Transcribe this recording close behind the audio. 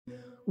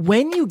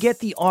When you get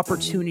the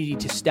opportunity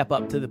to step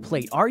up to the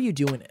plate, are you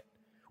doing it?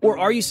 Or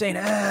are you saying,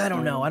 I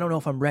don't know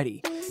if I'm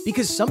ready?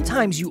 Because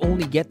sometimes you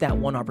only get that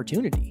one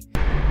opportunity.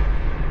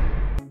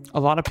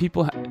 A lot of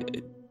people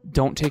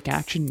don't take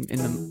action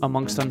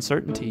amongst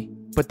uncertainty,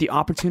 but the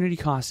opportunity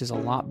cost is a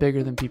lot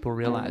bigger than people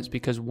realize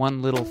because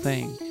one little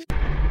thing.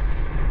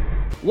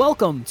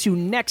 Welcome to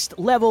Next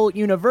Level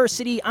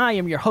University. I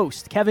am your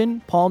host,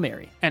 Kevin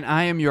Palmieri. And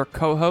I am your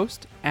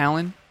co-host,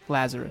 Alan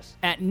Lazarus.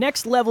 At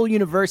Next Level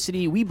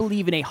University, we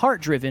believe in a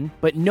heart-driven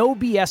but no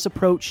BS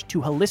approach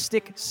to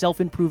holistic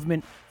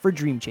self-improvement for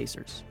dream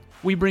chasers.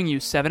 We bring you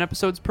 7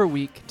 episodes per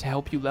week to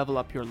help you level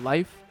up your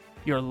life,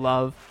 your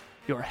love,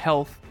 your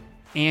health,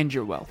 and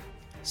your wealth.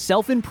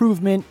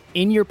 Self-improvement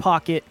in your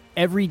pocket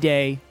every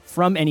day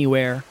from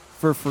anywhere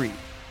for free.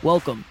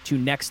 Welcome to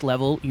Next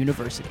Level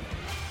University.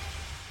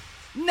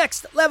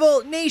 Next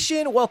Level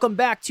Nation, welcome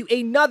back to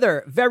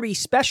another very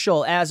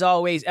special, as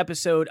always,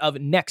 episode of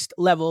Next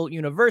Level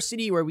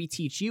University, where we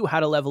teach you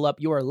how to level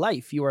up your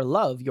life, your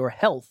love, your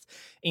health,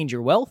 and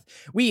your wealth.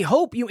 We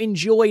hope you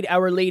enjoyed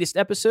our latest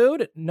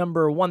episode,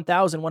 number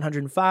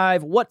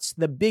 1105, What's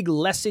the Big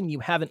Lesson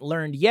You Haven't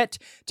Learned Yet?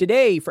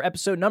 Today, for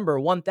episode number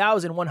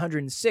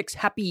 1106,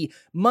 Happy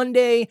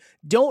Monday.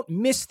 Don't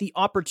miss the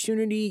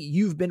opportunity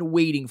you've been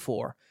waiting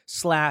for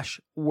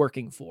 /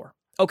 working for.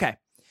 Okay.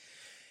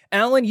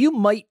 Alan, you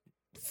might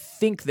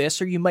think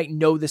this or you might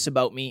know this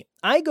about me.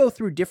 I go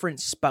through different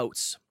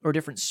spouts or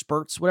different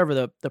spurts, whatever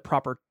the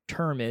proper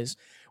term is,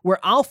 where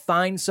I'll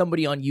find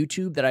somebody on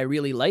YouTube that I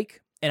really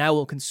like and I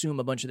will consume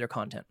a bunch of their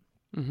content.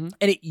 Mm-hmm.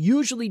 And it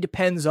usually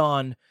depends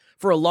on,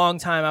 for a long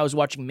time, I was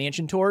watching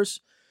mansion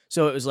tours.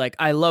 So it was like,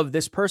 I love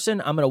this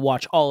person, I'm going to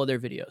watch all of their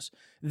videos.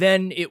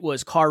 Then it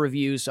was car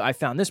reviews. So I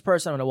found this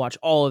person, I'm going to watch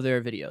all of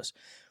their videos.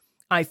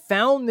 I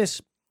found this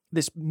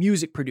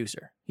music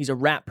producer. He's a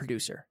rap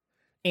producer.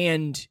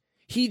 And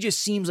he just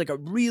seems like a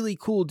really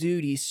cool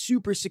dude. He's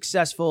super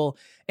successful.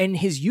 And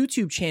his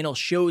YouTube channel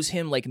shows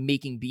him like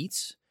making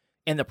beats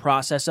and the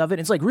process of it.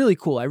 It's like really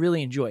cool. I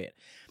really enjoy it.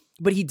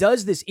 But he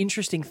does this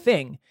interesting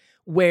thing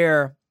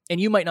where, and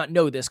you might not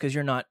know this because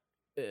you're not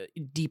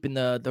deep in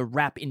the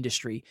rap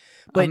industry.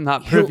 But I'm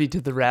not privy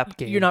to the rap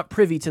game. You're not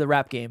privy to the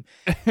rap game.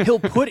 He'll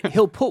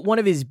put one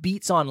of his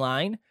beats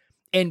online.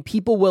 And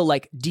people will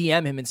like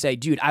DM him and say,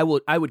 dude, I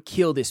would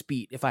kill this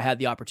beat if I had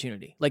the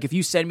opportunity. Like if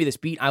you send me this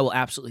beat, I will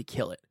absolutely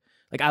kill it.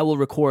 Like I will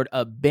record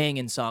a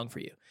banging song for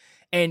you.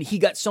 And he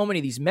got so many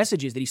of these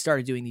messages that he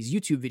started doing these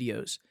YouTube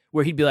videos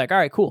where he'd be like, all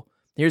right, cool.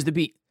 Here's the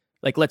beat.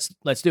 Like, let's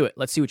do it.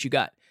 Let's see what you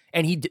got.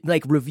 And he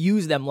like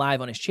reviews them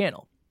live on his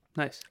channel.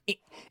 Nice.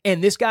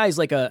 And this guy's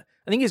like I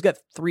think he's got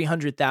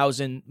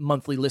 300,000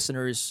 monthly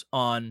listeners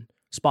on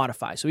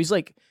Spotify. So he's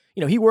like,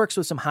 he works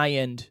with some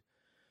high-end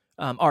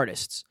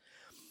artists.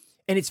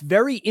 And it's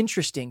very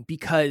interesting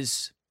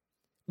because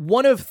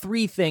one of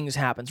 3 things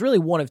happens, really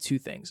one of 2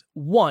 things.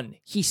 One,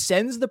 he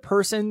sends the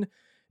person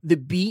the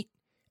beat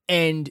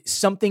and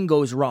something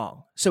goes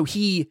wrong. So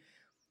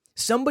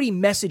somebody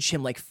messaged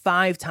him like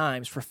 5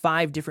 times for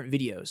 5 different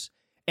videos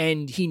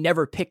and he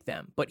never picked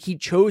them, but he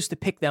chose to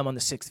pick them on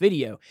the 6th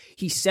video.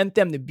 He sent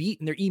them the beat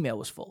and their email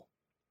was full.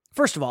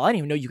 First of all, I didn't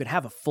even know you could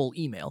have a full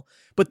email,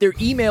 but their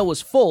email was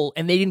full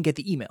and they didn't get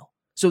the email.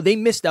 So they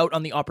missed out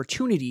on the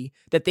opportunity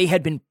that they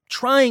had been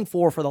trying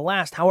for the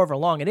last however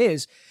long it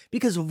is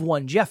because of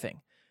one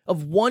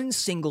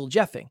single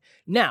jeffing.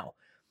 Now,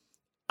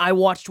 I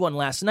watched one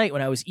last night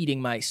when I was eating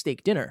my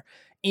steak dinner,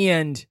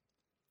 and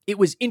it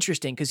was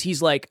interesting because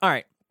he's like, all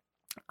right,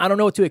 I don't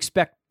know what to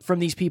expect from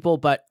these people,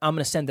 but I'm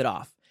going to send it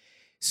off.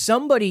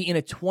 Somebody in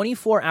a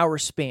 24-hour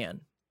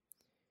span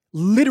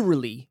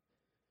literally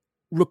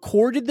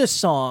recorded the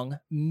song,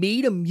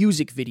 made a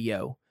music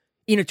video.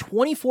 In a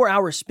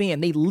 24-hour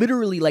span, they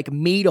literally like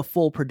made a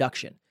full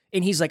production.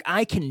 And he's like,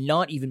 I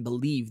cannot even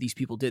believe these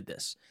people did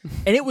this.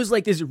 And it was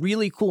like this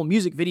really cool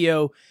music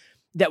video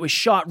that was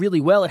shot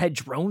really well. It had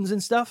drones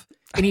and stuff.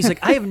 And he's like,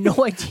 I have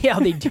no idea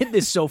how they did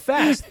this so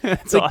fast.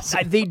 That's like,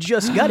 awesome. They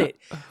just got it.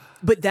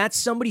 But that's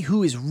somebody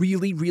who is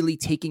really, really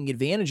taking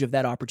advantage of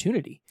that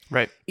opportunity.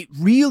 Right.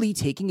 Really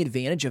taking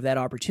advantage of that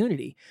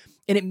opportunity.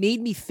 And it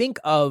made me think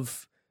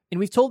of, and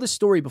we've told this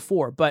story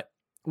before, but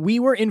we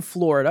were in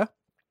Florida.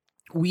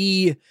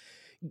 We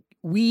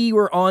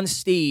were on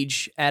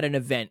stage at an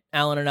event.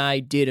 Alan and I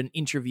did an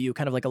interview,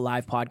 kind of like a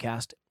live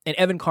podcast, and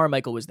Evan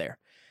Carmichael was there.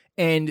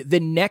 And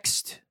it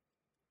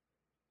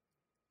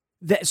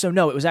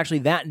was actually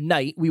that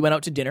night we went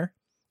out to dinner,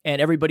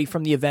 and everybody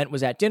from the event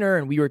was at dinner,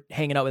 and we were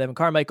hanging out with Evan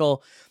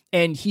Carmichael,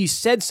 and he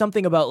said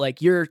something about like,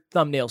 your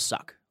thumbnails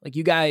suck. Like,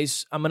 you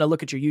guys, I'm going to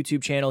look at your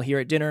YouTube channel here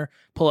at dinner,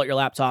 pull out your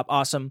laptop.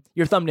 Awesome.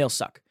 Your thumbnails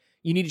suck.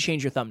 You need to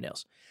change your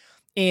thumbnails.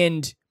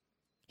 And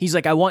he's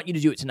like, I want you to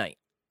do it tonight.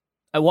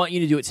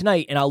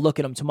 And I'll look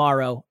at them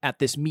tomorrow at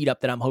this meetup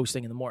that I'm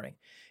hosting in the morning.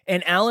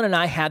 And Alan and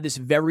I had this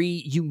very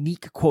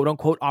unique, quote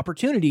unquote,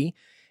 opportunity.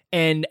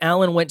 And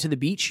Alan went to the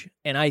beach,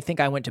 and I think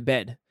I went to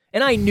bed.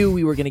 And I knew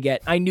he was going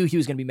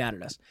to be mad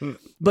at us.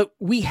 But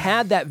we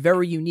had that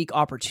very unique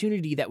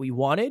opportunity that we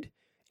wanted,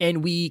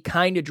 and we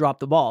kind of dropped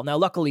the ball. Now,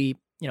 luckily,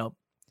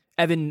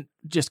 Evan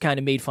just kind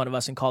of made fun of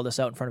us and called us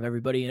out in front of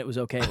everybody, and it was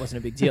okay. It wasn't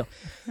a big deal.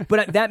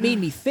 But that made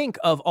me think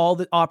of all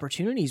the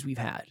opportunities we've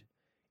had.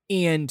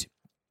 And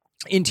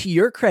to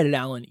your credit,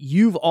 Alan,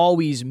 you've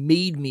always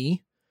made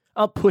me,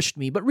 pushed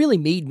me, but really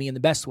made me in the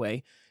best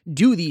way,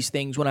 do these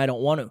things when I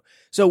don't want to.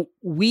 So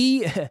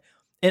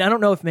and I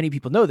don't know if many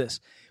people know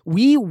this,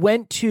 we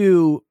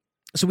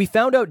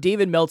found out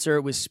David Meltzer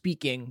was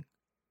speaking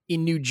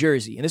in New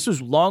Jersey. And this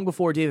was long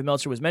before David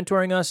Meltzer was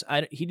mentoring us.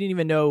 He didn't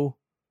even know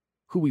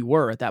who we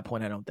were at that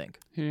point, I don't think.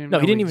 He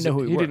didn't even know who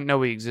we were. He didn't know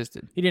we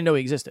existed. He didn't know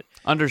we existed.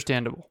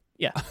 Understandable.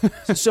 Yeah.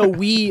 So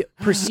we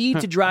proceed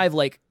to drive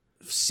like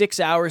 6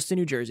 hours to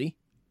New Jersey.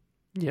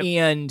 Yep.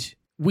 And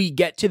we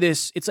get to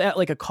this, it's at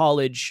like a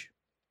college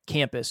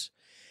campus.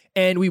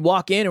 And we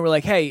walk in and we're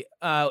like, hey,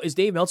 is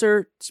Dave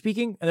Meltzer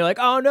speaking? And they're like,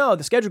 oh no,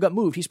 the schedule got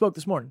moved. He spoke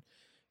this morning.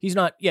 He's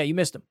not, yeah, you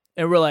missed him.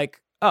 And we're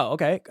like, oh,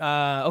 okay.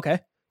 Okay,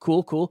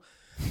 cool.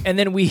 And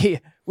then we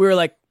were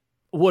like,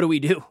 what do we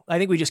do? I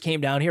think we just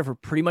came down here for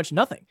pretty much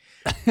nothing.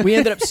 We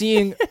ended up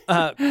seeing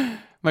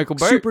Michael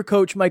Burt. super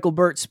coach Michael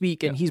Burt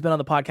speak, and he's been on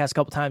the podcast a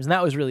couple times, and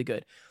that was really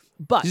good.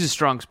 But he's a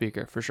strong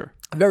speaker for sure.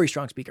 A very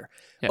strong speaker.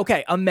 Yeah.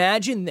 Okay,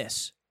 imagine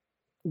this.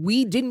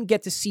 We didn't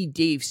get to see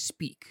Dave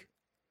speak,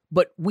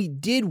 but we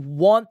did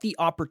want the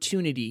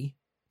opportunity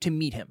to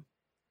meet him,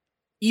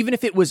 even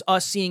if it was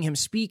us seeing him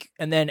speak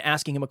and then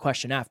asking him a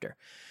question after.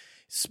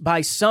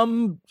 By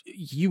some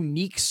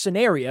unique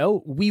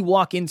scenario, we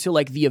walk into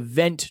like the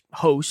event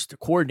host,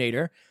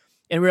 coordinator,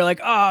 and we were like,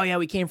 oh yeah,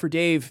 we came for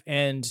Dave,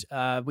 and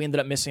we ended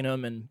up missing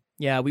him, and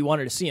yeah, we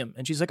wanted to see him.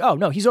 And she's like, oh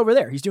no, he's over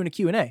there. He's doing a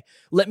Q&A.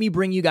 Let me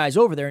bring you guys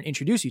over there and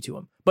introduce you to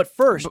him. But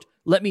first,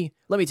 let me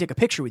take a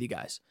picture with you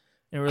guys.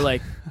 And we're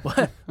like,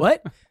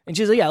 what? And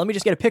she's like, yeah, let me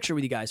just get a picture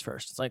with you guys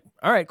first. It's like,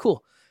 all right,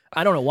 cool.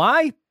 I don't know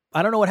why.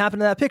 I don't know what happened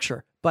to that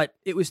picture, but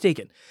it was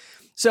taken.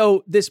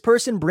 So this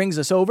person brings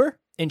us over,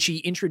 and she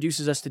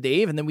introduces us to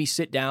Dave, and then we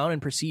sit down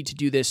and proceed to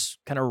do this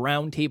kind of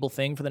round table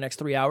thing for the next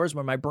 3 hours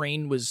where my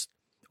brain was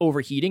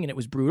overheating and it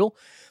was brutal.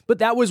 But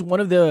that was one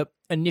of the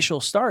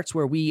initial starts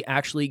where we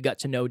actually got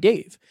to know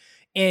Dave.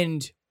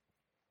 And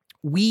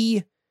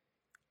we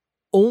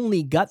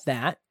only got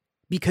that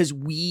because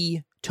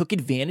we took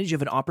advantage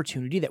of an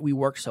opportunity that we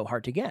worked so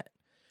hard to get.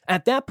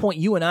 At that point,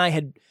 you and I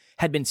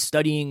had been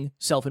studying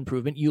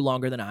self-improvement, you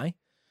longer than I.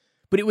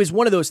 But it was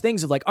one of those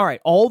things of like, all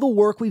right, all the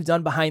work we've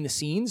done behind the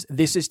scenes,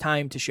 this is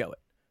time to show it.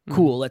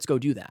 Cool, let's go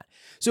do that.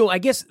 So I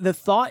guess the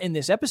thought in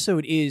this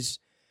episode is,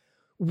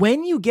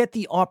 when you get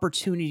the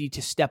opportunity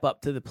to step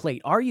up to the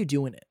plate, are you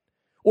doing it?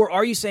 Or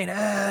are you saying,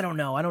 I don't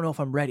know if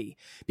I'm ready?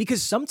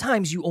 Because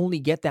sometimes you only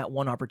get that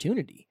one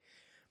opportunity.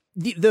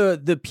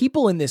 The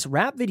people in this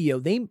rap video,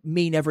 they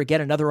may never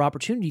get another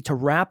opportunity to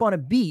rap on a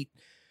beat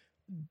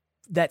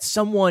that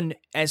someone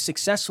as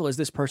successful as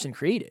this person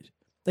created.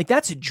 Like,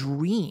 that's a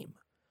dream.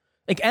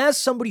 Like, as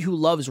somebody who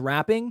loves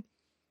rapping,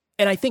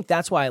 and I think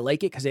that's why I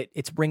like it, because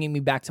it's bringing me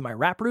back to my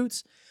rap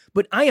roots.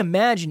 But I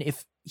imagine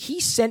if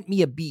he sent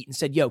me a beat and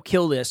said, yo,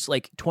 kill this,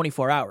 like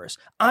 24 hours,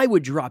 I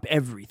would drop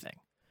everything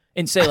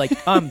and say, like,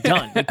 I'm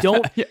done. Like,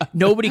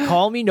 nobody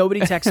call me,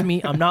 nobody text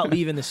me. I'm not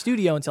leaving the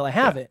studio until I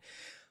have it.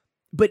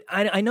 But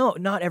I know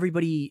not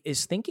everybody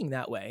is thinking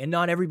that way, and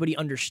not everybody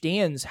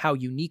understands how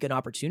unique an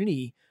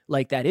opportunity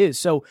like that is.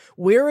 So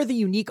where are the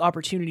unique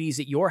opportunities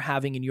that you're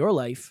having in your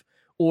life?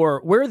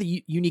 Or where are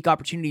the unique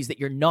opportunities that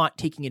you're not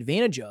taking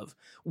advantage of?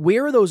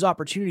 Where are those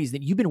opportunities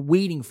that you've been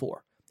waiting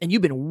for, and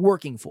you've been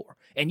working for,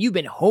 and you've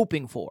been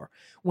hoping for?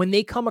 When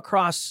they come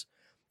across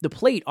the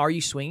plate, are you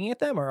swinging at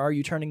them, or are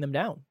you turning them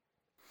down?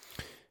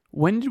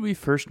 When did we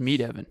first meet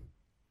Evan?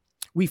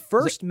 We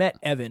first met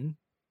Evan.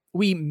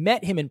 We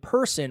met him in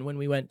person when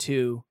we went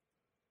to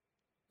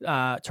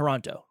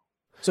Toronto.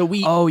 So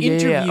we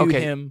interviewed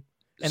him.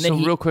 And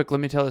then real quick, let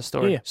me tell this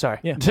story. Yeah. Sorry.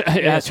 Yeah.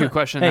 I asked you a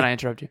question, then I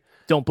interrupt you.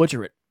 Don't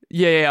butcher it.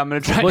 Yeah, I'm going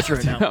to try butcher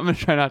it now. I'm going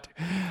to try not to.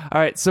 All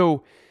right,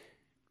 so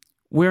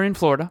we're in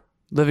Florida,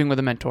 living with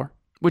a mentor,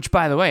 which,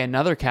 by the way,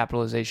 another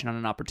capitalization on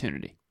an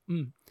opportunity.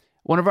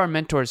 One of our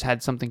mentors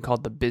had something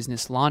called the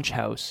Business Launch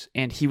House,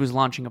 and he was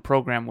launching a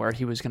program where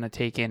he was going to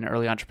take in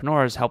early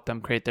entrepreneurs, help them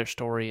create their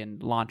story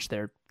and launch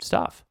their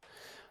stuff.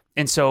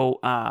 And so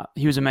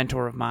he was a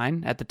mentor of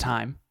mine at the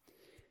time,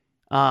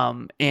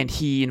 and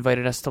he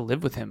invited us to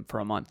live with him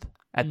for a month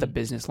at the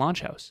Business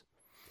Launch House.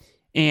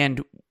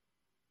 And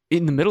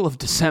in the middle of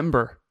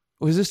December,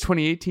 was this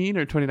 2018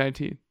 or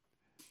 2019?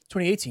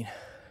 2018.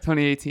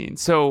 2018.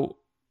 So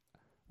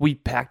we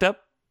packed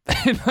up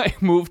and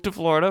moved to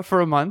Florida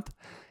for a month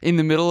in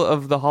the middle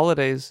of the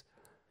holidays.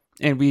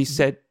 And we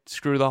said,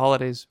 screw the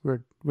holidays.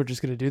 We're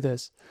just going to do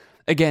this.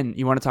 Again,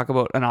 you want to talk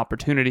about an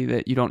opportunity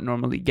that you don't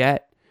normally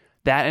get.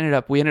 We ended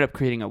up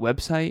creating a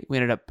website. We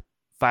ended up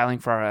filing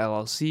for our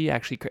LLC.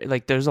 Actually,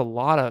 like, there's a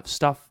lot of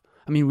stuff.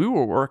 I mean, we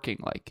were working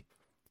like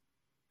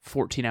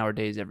 14-hour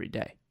days every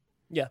day.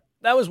 Yeah,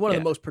 that was one of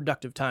the most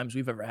productive times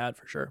we've ever had,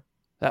 for sure.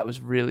 That was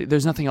really,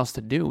 there's nothing else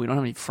to do. We don't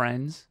have any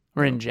friends.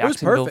 We're in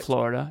Jacksonville,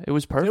 Florida. It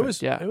was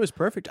perfect. It was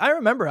perfect. I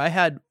remember I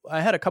had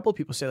a couple of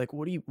people say, like,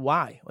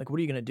 why? Like, what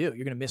are you going to do?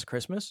 You're going to miss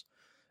Christmas?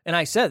 And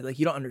I said, like,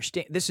 you don't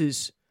understand. This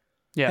is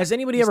Yeah. Has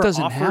anybody This ever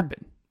doesn't offered?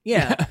 happen.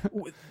 Yeah.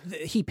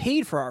 He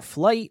paid for our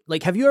flight.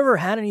 Like, have you ever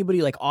had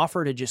anybody like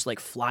offer to just like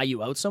fly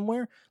you out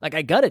somewhere? Like,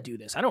 I got to do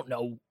this. I don't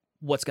know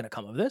what's going to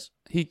come of this.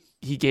 He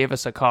gave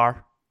us a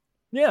car.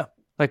 Yeah.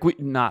 Like we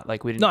didn't Not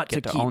get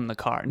to to keep. own the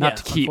car. Yeah, Not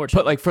to keep, but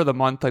unfortunately. like for the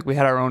month, like we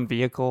had our own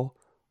vehicle.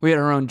 We had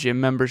our own gym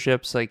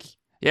memberships. Like,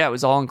 yeah, it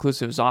was all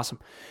inclusive. It was awesome.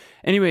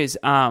 Anyways,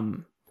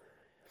 while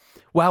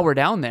we're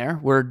down there,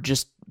 we're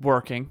just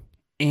working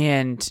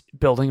and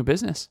building a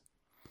business.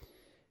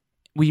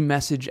 We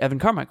message Evan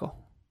Carmichael.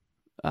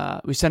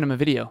 We send him a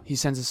video. He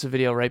sends us a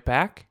video right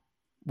back.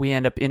 We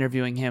end up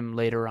interviewing him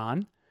later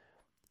on.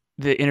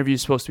 The interview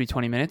is supposed to be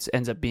 20 minutes,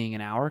 ends up being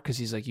an hour because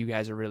he's like, you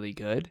guys are really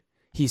good.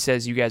 He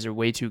says, you guys are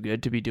way too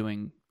good to be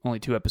doing only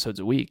 2 episodes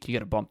a week. You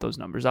got to bump those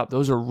numbers up.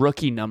 Those are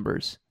rookie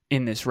numbers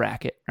in this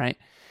racket, right?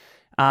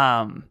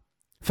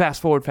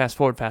 Fast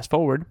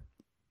forward.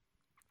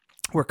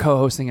 We're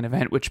co-hosting an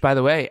event, which, by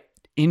the way,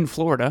 in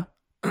Florida,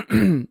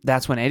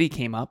 that's when Eddie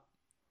came up.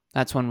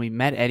 That's when we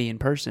met Eddie in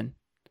person.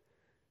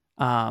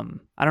 I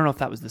don't know if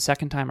that was the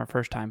second time or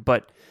first time,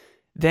 but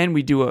then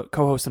we do a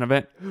co-host an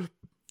event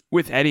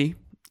with Eddie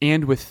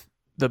and with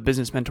the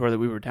business mentor that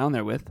we were down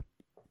there with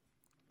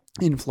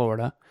in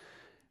Florida.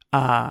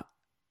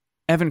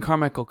 Evan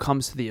Carmichael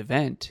comes to the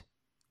event.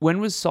 When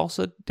was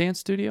Salsa Dance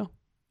Studio?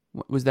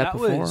 Was that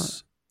before?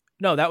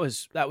 That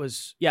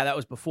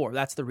was before.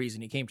 That's the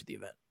reason he came to the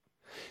event.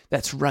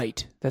 That's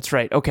right.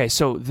 Okay,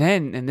 so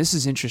then, and this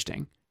is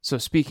interesting. So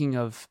speaking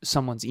of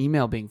someone's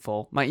email being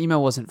full, my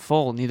email wasn't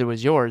full, neither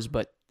was yours,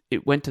 but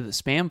it went to the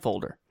spam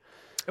folder.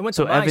 It went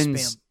So to my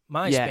Evan's- spam.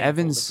 My yeah, spam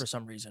Evan's- folder for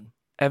some reason.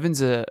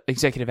 Evan's a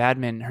executive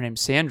admin. Her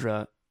name's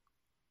Sandra.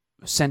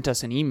 Sent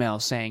us an email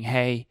saying,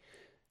 "Hey,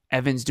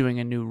 Evan's doing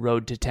a new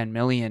Road to 10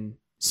 Million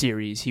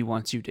series. He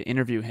wants you to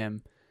interview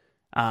him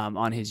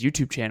on his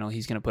YouTube channel.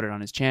 He's going to put it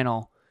on his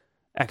channel,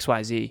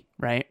 XYZ."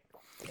 Right?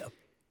 Yep.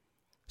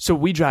 So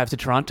we drive to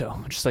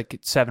Toronto, just like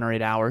 7 or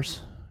 8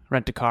 hours.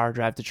 Rent a car,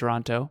 drive to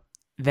Toronto.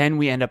 Then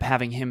we end up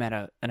having him at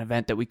an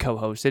event that we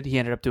co-hosted. He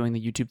ended up doing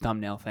the YouTube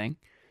thumbnail thing.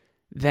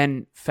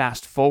 Then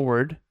fast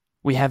forward,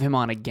 we have him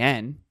on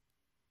again.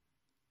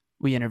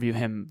 We interview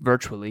him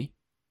virtually.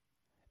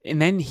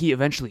 And then he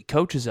eventually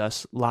coaches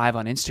us live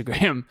on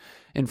Instagram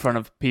in front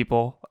of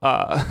people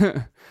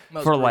for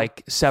brutal.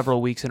 like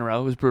several weeks in a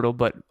row. It was brutal,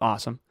 but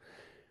awesome,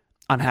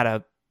 on how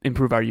to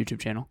improve our YouTube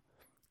channel.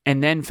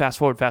 And then fast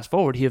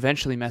forward, he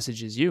eventually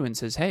messages you and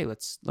says, "Hey,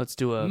 let's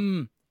do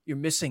a..." You're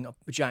missing a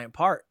giant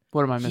part.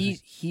 What am I missing?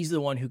 He's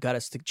the one who got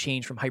us to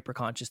change from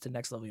Hyperconscious to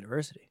Next Level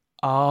University.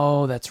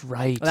 Oh, that's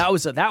right. That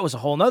was a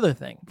whole nother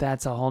thing.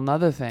 That's a whole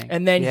nother thing.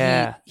 And then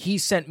yeah. he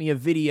sent me a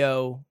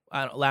video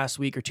last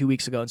week or 2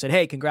 weeks ago and said,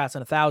 "Hey, congrats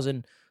on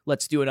 1,000.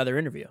 Let's do another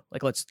interview.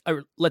 Like let's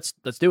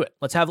do it.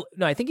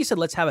 I think he said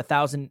let's have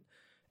 1,000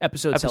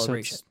 episode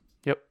celebration."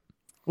 Yep.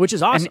 Which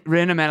is awesome. And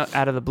random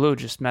out of the blue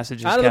just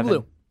messages Out of Kevin. the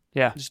blue.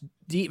 Yeah. Just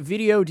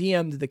video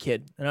DM'd the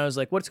kid. And I was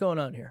like, what's going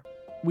on here?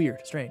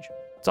 Weird, strange.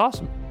 It's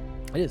awesome.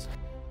 It is.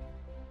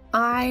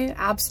 I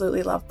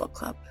absolutely love book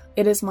club.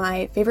 It is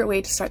my favorite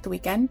way to start the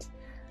weekend.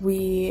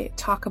 We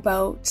talk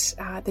about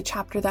the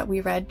chapter that we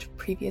read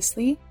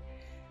previously,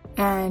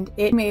 and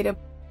it made a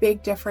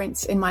big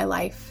difference in my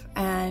life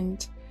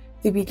and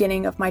the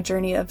beginning of my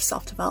journey of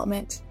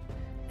self-development.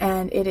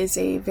 And it is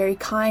a very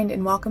kind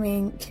and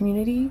welcoming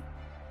community,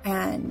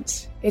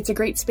 and it's a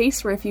great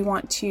space where if you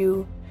want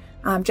to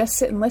just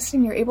sit and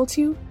listen, you're able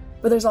to,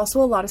 but there's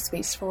also a lot of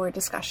space for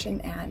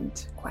discussion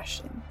and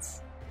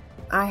questions.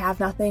 I have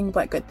nothing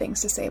but good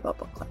things to say about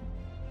book club.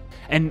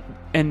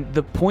 And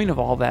the point of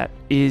all that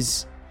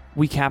is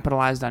we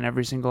capitalized on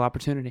every single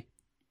opportunity.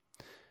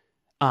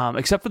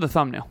 Except for the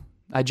thumbnail.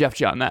 I jeffed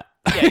you on that.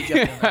 Yeah, you jeffed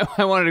me on that.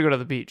 I wanted to go to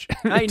the beach.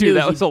 I Dude, knew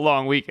that was a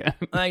long weekend.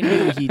 I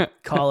knew he'd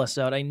call us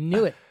out. I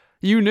knew it.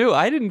 You knew.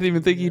 I didn't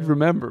even think he'd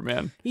remember,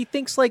 man. He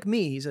thinks like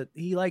me.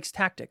 He likes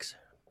tactics.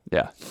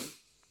 Yeah.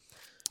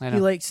 I know.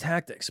 He likes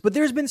tactics. But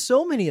there's been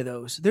so many of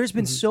those. There's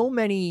been so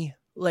many,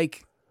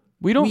 like...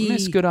 We don't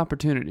miss good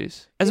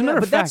opportunities. As a Yeah, matter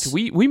of but fact, that's-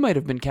 we might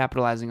have been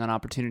capitalizing on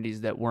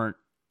opportunities that weren't...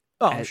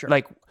 Oh, sure.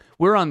 Like,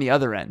 we're on the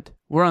other end.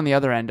 We're on the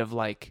other end of,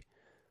 like...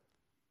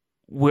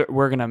 We're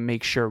going to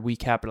make sure we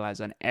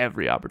capitalize on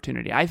every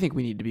opportunity. I think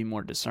we need to be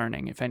more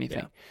discerning, if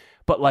anything. Yeah.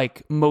 But,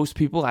 like, most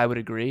people, I would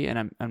agree,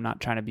 and I'm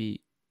not trying to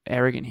be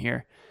arrogant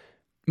here.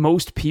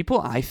 Most people,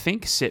 I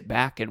think, sit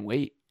back and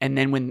wait. And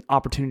then when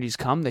opportunities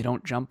come, they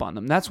don't jump on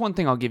them. That's one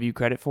thing I'll give you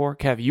credit for.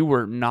 Kev, you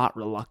were not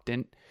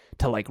reluctant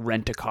to like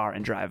rent a car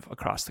and drive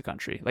across the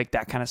country, like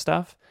that kind of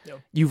stuff.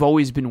 Yep. You've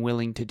always been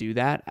willing to do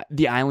that.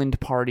 The island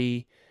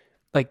party,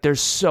 like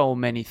there's so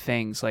many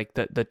things, like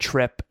the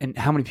trip and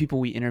how many people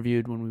we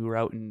interviewed when we were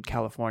out in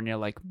California,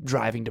 like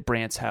driving to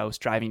Brant's house,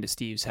 driving to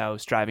Steve's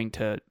house, driving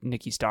to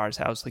Nikki Starr's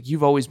house. Like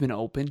you've always been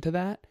open to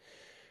that.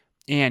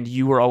 And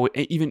you were always,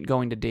 even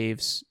going to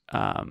Dave's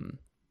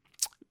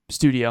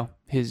studio,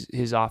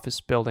 his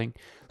office building,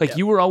 like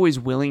you were always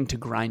willing to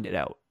grind it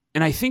out.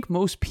 And I think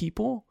most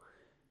people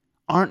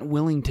aren't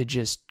willing to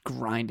just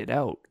grind it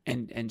out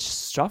and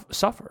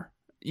suffer.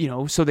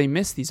 so they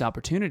miss these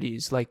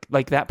opportunities. Like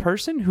that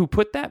person who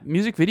put that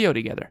music video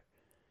together.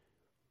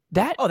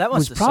 That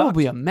was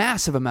probably a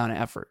massive amount of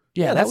effort.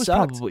 Yeah, that was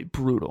probably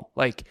brutal.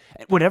 Like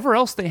whatever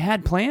else they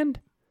had planned,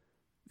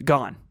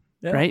 gone.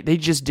 Yeah. Right? They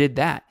just did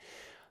that.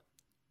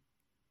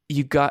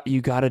 You got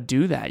to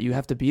do that. You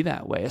have to be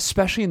that way,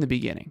 especially in the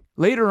beginning.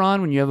 Later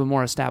on, when you have a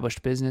more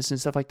established business and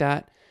stuff like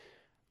that,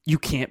 you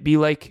can't be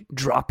like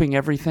dropping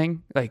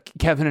everything. Like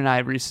Kevin and I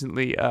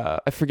recently,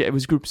 I forget, it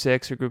was group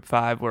 6 or group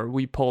 5 where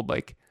we pulled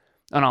like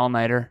an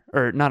all-nighter,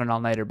 or not an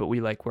all-nighter, but we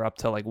like were up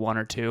till like 1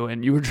 or 2,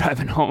 and you were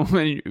driving home,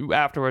 and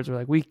afterwards we're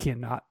like, we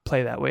cannot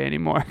play that way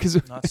anymore, because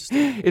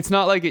it's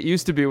not like it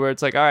used to be where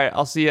it's like, all right,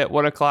 I'll see you at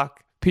 1:00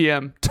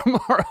 p.m.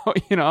 tomorrow.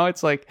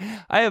 It's like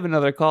I have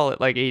another call at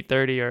like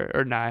 8:30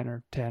 or 9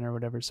 or 10 or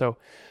whatever. So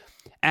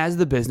as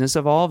the business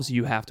evolves,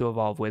 you have to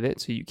evolve with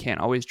it. So you can't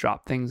always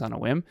drop things on a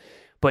whim.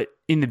 But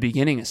in the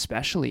beginning,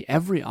 especially,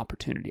 every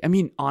opportunity. I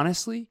mean,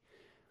 honestly,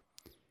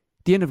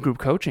 at the end of group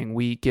coaching,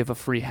 we give a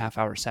free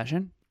half-hour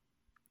session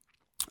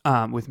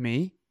with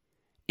me,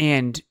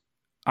 and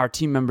our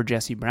team member,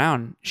 Jessie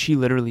Brown, she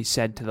literally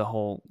said to the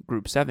whole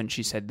group 7,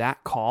 she said,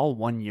 that call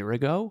 1 year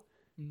ago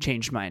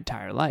changed my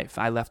entire life.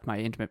 I left my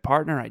intimate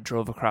partner. I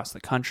drove across the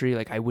country.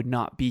 Like, I would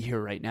not be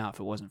here right now if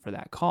it wasn't for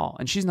that call.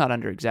 And she's not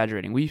under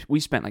exaggerating. We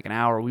spent like an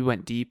hour. We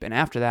went deep. And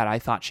after that, I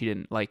thought she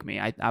didn't like me.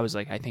 I was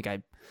like, I think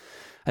I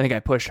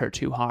pushed her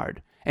too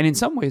hard. And in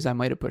some ways, I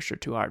might have pushed her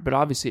too hard. But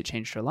obviously, it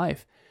changed her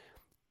life.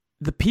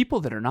 The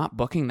people that are not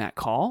booking that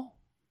call,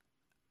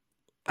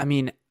 I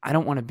mean, I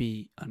don't want to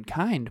be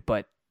unkind,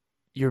 but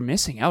you're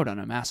missing out on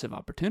a massive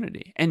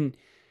opportunity. And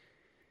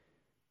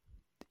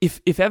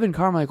if Evan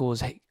Carmichael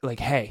was like,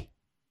 hey,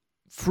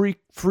 free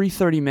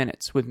 30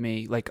 minutes with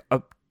me, like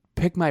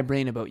pick my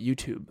brain about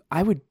YouTube,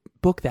 I would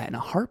book that in a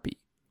heartbeat.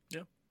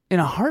 Yeah. In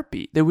a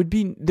heartbeat. There would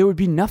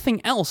be nothing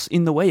else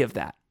in the way of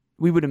that.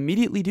 We would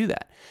immediately do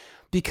that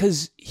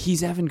because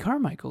he's Evan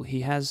Carmichael.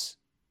 He has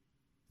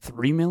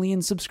 3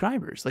 million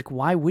subscribers. Like,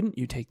 why wouldn't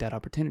you take that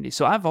opportunity?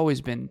 So I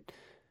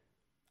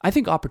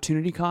think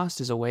opportunity cost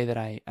is a way that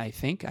I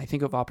think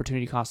of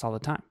opportunity cost all the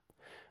time.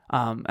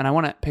 And I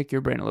want to pick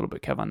your brain a little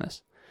bit, Kev, on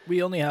this.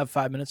 We only have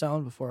 5 minutes,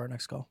 Alan, before our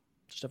next call.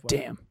 Just FYI.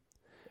 Damn.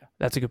 Yeah.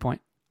 That's a good point.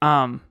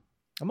 I'm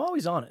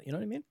always on it. You know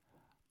what I mean?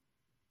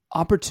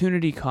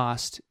 Opportunity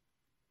cost.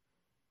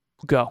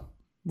 Go.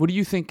 What do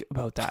you think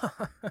about that?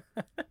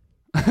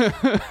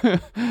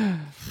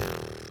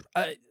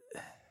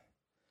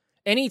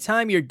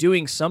 Anytime you're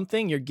doing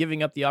something, you're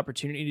giving up the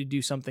opportunity to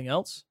do something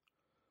else.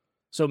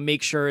 So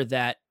make sure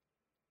that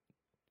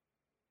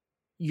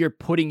you're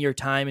putting your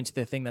time into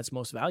the thing that's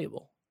most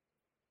valuable.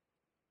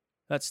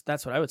 That's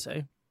what I would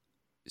say.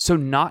 So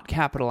not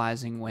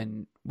capitalizing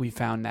when we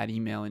found that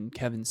email in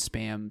Kevin's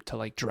spam to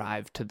like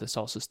drive to the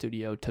Salsa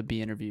studio to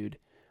be interviewed.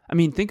 I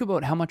mean, think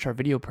about how much our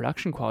video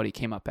production quality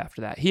came up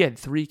after that. He had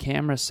 3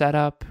 cameras set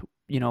up,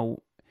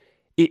 it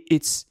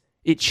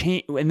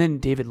changed. And then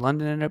David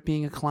London ended up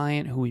being a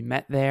client who we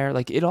met there.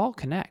 Like, it all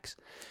connects.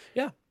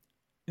 Yeah.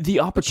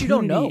 The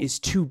opportunity is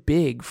too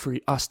big for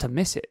us to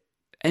miss it.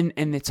 And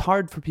it's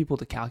hard for people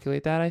to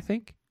calculate that, I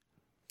think.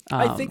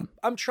 I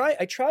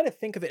try to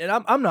think of it, and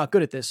I'm not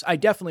good at this. I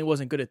definitely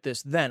wasn't good at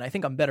this then. I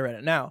think I'm better at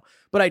it now.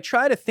 But I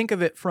try to think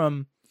of it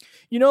from,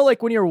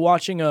 like when you're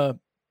watching a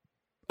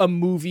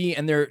movie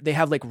and they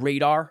have like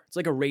radar. It's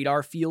like a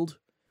radar field.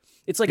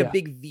 It's like a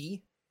big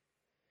V.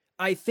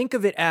 I think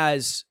of it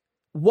as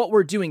what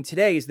we're doing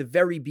today is the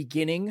very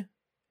beginning.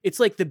 It's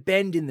like the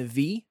bend in the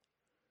V,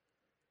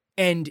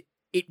 and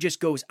it just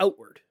goes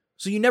outward.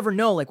 So you never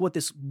know like what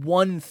this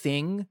one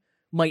thing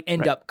might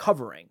end up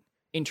covering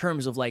in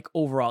terms of like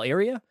overall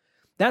area.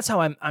 That's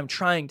how I'm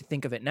trying to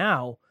think of it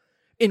now.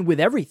 And with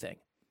everything,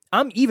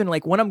 I'm even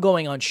like when I'm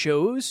going on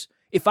shows,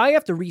 if I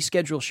have to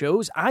reschedule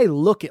shows, I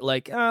look at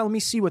like, let me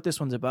see what this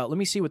one's about. Let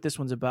me see what this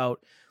one's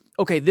about.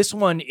 Okay, this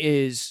one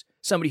is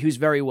somebody who's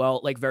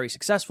very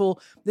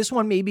successful. This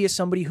one maybe is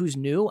somebody who's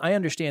new. I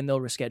understand they'll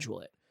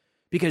reschedule it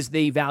because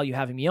they value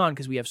having me on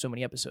because we have so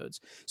many episodes.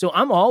 So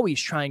I'm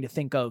always trying to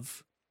think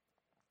of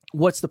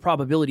what's the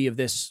probability of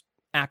this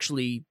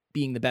actually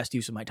being the best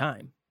use of my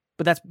time.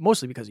 But that's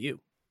mostly because of you.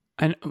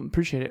 I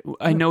appreciate it.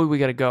 I know we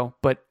got to go,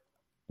 but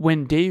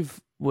when Dave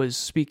was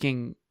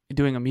speaking,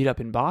 doing a meetup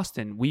in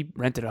Boston, we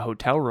rented a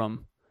hotel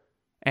room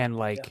and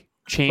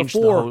changed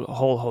the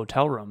whole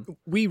hotel room.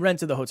 We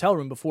rented the hotel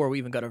room before we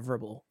even got a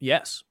verbal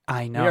yes.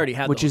 I know, we already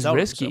had which the is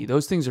risky. Room, so.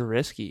 Those things are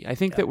risky. I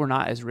think that we're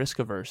not as risk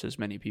averse as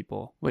many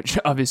people, which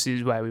obviously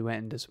is why we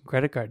went into some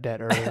credit card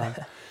debt early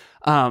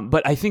on.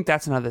 But I think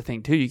that's another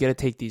thing too. You got to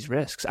take these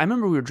risks. I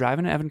remember we were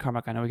driving to Evan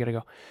Carmichael. I know we got to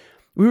go.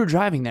 We were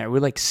driving there. We're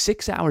like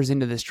 6 hours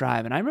into this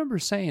drive. And I remember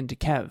saying to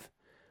Kev,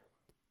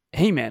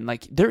 hey man,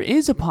 like there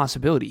is a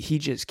possibility he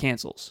just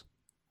cancels.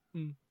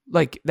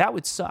 Like that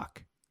would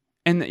suck.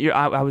 And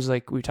I was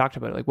like, we talked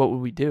about it. Like, what would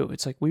we do?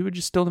 It's like, we would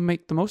just still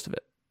make the most of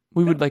it.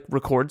 We would like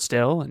record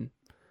still and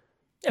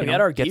we had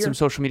our get gear. Some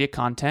social media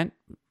content,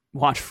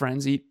 watch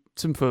friends, eat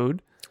some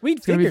food.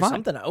 We'd figure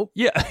something out.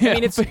 Yeah. I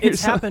mean,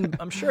 it's happened.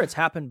 I'm sure it's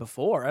happened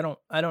before.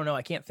 I don't know.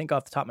 I can't think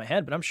off the top of my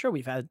head, but I'm sure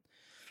we've had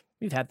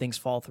We've had things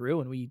fall through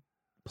and we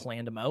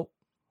planned them out.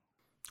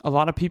 A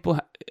lot of people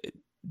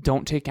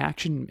don't take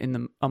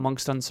action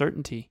amongst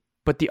uncertainty,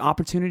 but the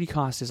opportunity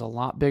cost is a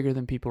lot bigger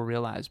than people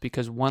realize,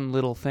 because one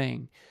little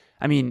thing,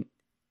 I mean,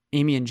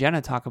 Amy and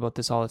Jenna talk about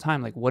this all the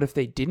time. Like, what if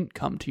they didn't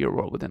come to Your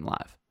World Within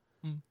Live?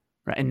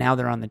 Right. And now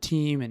they're on the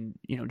team, and,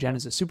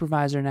 Jenna's a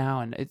supervisor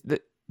now, and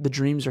the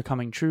dreams are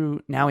coming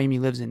true. Now Amy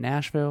lives in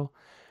Nashville.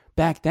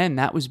 Back then,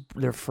 that was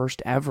their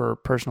first ever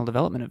personal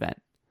development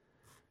event.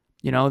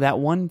 That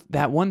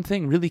one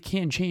thing really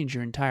can change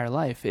your entire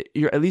life.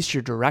 At least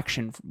your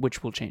direction,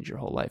 which will change your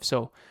whole life.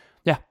 So,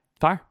 yeah,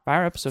 fire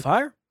episode.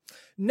 Fire.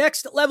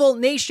 Next Level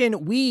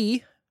Nation,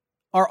 we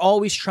are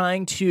always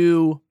trying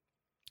to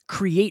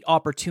create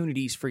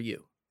opportunities for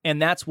you. And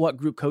that's what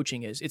group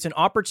coaching is. It's an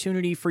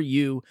opportunity for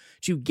you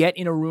to get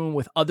in a room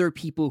with other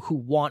people who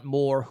want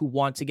more, who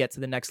want to get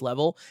to the next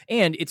level.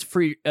 And it's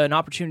an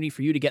opportunity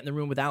for you to get in the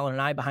room with Alan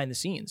and I behind the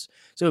scenes.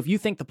 So if you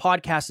think the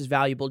podcast is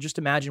valuable, just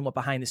imagine what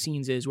behind the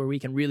scenes is, where we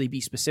can really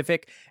be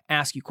specific,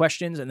 ask you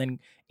questions, and then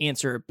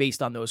answer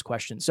based on those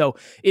questions. So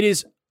it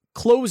is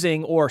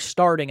closing, or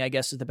starting, I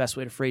guess is the best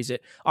way to phrase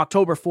it,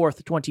 October 4th,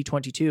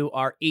 2022,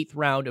 our 8th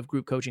round of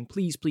group coaching.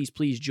 Please, please,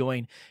 please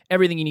join.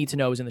 Everything you need to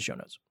know is in the show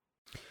notes.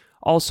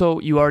 Also,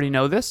 you already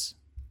know this.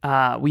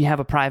 We have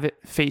a private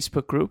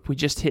Facebook group. We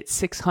just hit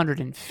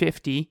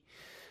 650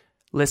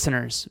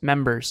 listeners,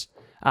 members.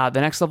 The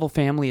Next Level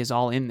family is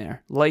all in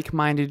there.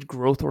 Like-minded,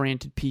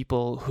 growth-oriented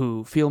people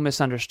who feel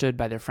misunderstood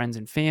by their friends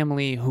and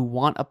family, who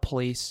want a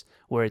place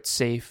where it's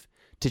safe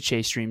to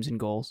chase dreams and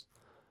goals,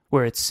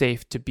 where it's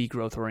safe to be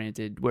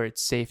growth-oriented, where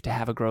it's safe to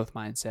have a growth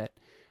mindset.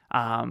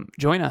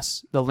 Join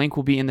us. The link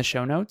will be in the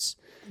show notes.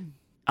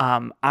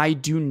 I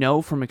do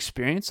know from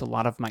experience, a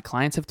lot of my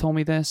clients have told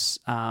me this.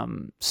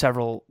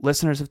 Several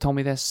listeners have told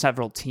me this.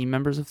 Several team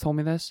members have told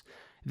me this.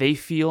 They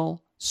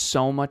feel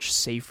so much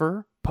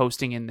safer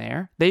posting in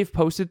there. They've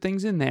posted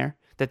things in there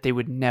that they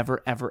would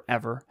never, ever,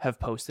 ever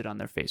have posted on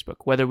their Facebook.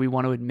 Whether we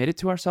want to admit it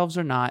to ourselves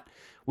or not,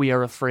 we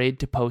are afraid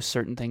to post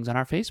certain things on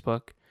our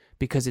Facebook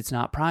because it's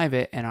not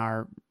private, and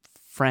our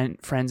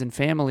friends and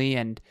family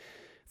and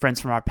friends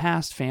from our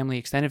past, family,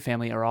 extended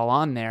family are all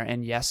on there.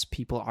 And yes,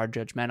 people are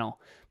judgmental.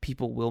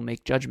 People will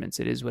make judgments.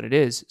 It is what it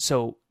is.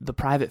 So the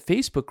private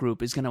Facebook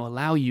group is going to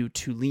allow you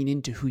to lean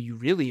into who you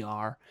really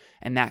are.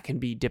 And that can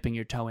be dipping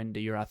your toe into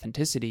your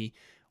authenticity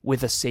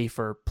with a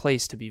safer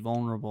place to be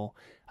vulnerable.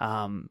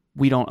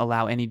 We don't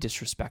allow any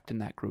disrespect in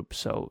that group.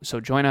 So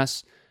join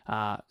us,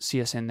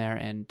 see us in there,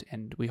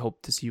 and we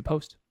hope to see you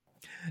post.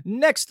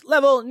 Next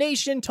Level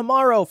Nation,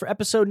 tomorrow for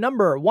episode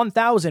number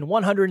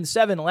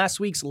 1107, last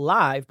week's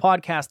live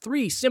podcast,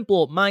 3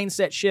 simple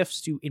mindset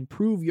shifts to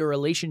improve your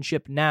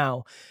relationship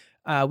now.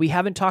 We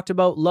haven't talked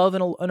about love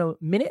in a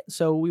minute,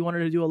 so we wanted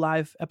to do a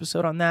live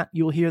episode on that.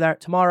 You'll hear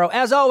that tomorrow.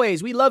 As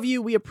always, we love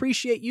you. We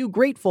appreciate you.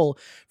 Grateful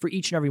for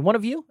each and every one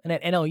of you. And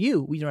at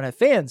NLU, we don't have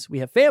fans. We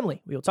have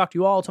family. We will talk to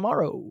you all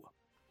tomorrow.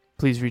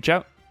 Please reach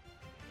out.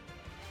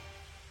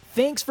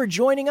 Thanks for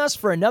joining us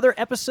for another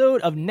episode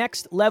of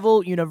Next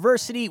Level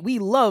University. We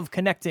love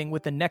connecting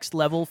with the Next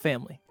Level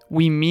family.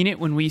 We mean it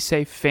when we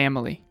say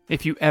family.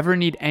 If you ever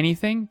need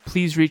anything,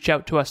 please reach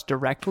out to us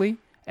directly.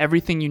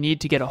 Everything you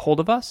need to get a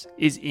hold of us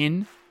is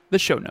in the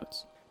show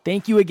notes.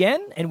 Thank you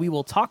again, and we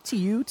will talk to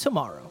you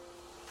tomorrow.